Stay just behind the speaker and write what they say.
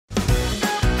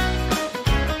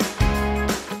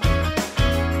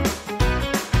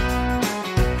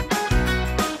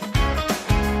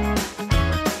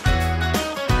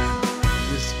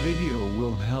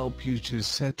to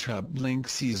set up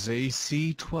Linksys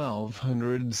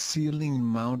AC1200 ceiling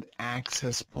mount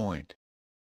access point.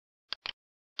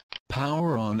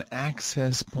 Power on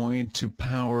access point to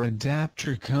power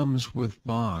adapter comes with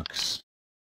box.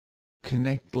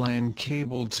 Connect LAN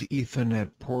cable to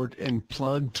Ethernet port and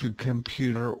plug to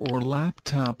computer or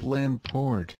laptop LAN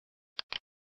port.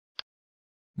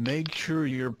 Make sure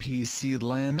your PC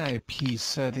LAN IP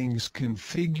settings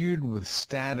configured with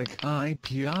static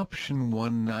IP option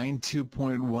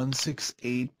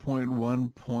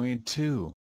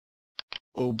 192.168.1.2.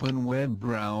 Open web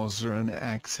browser and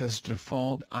access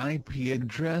default IP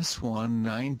address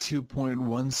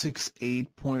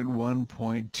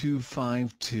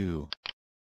 192.168.1.252.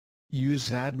 Use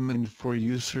admin for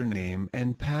username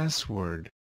and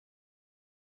password.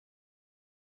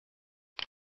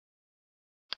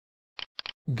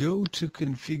 Go to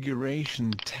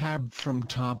Configuration tab from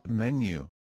top menu.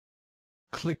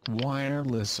 Click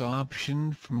Wireless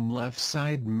option from left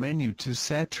side menu to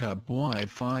set up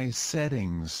Wi-Fi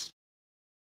settings.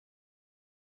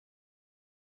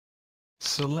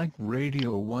 Select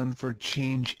Radio 1 for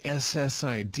change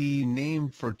SSID name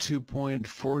for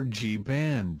 2.4G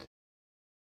band.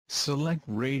 Select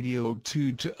Radio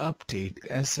 2 to update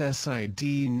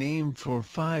SSID name for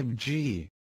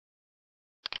 5G.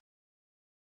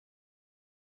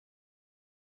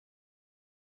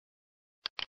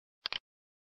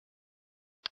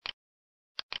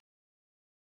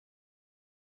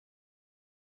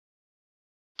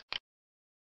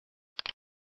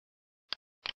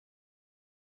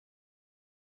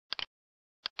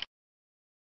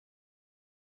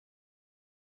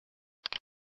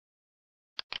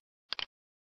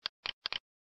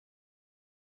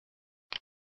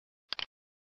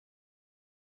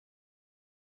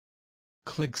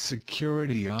 Click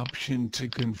Security option to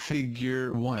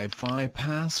configure Wi-Fi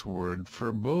password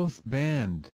for both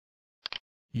band.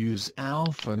 Use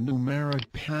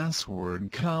alphanumeric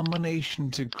password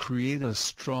combination to create a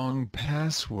strong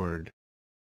password.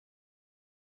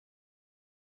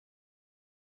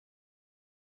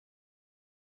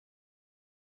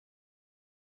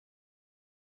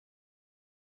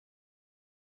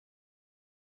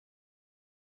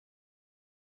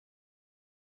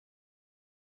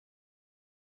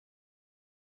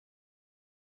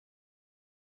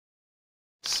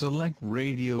 Select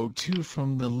Radio 2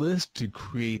 from the list to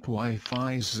create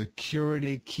Wi-Fi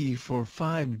security key for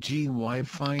 5G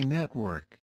Wi-Fi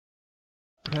network.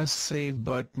 Press Save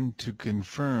button to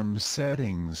confirm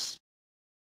settings.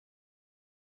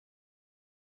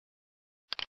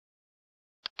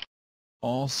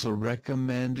 Also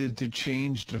recommended to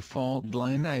change default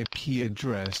LAN IP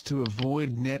address to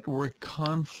avoid network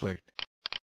conflict.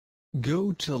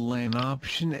 Go to LAN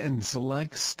option and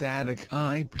select static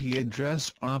IP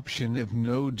address option if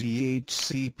no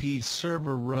DHCP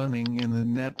server running in the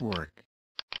network.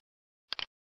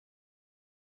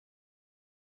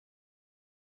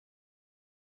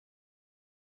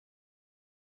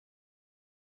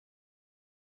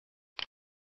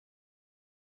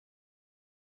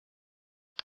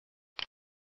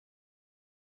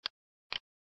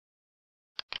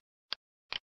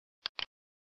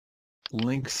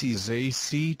 Linksys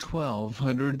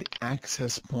AC1200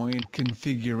 access point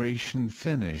configuration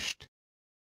finished.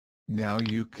 Now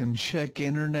you can check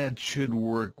internet should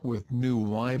work with new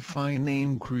Wi-Fi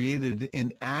name created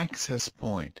in access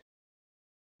point.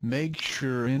 Make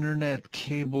sure internet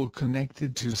cable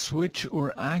connected to switch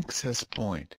or access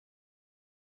point.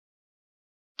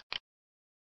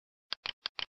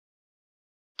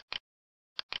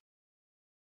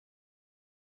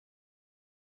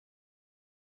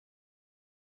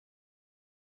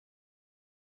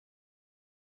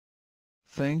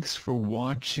 Thanks for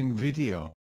watching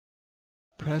video.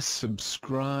 Press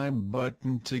subscribe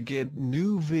button to get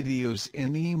new videos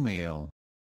in email.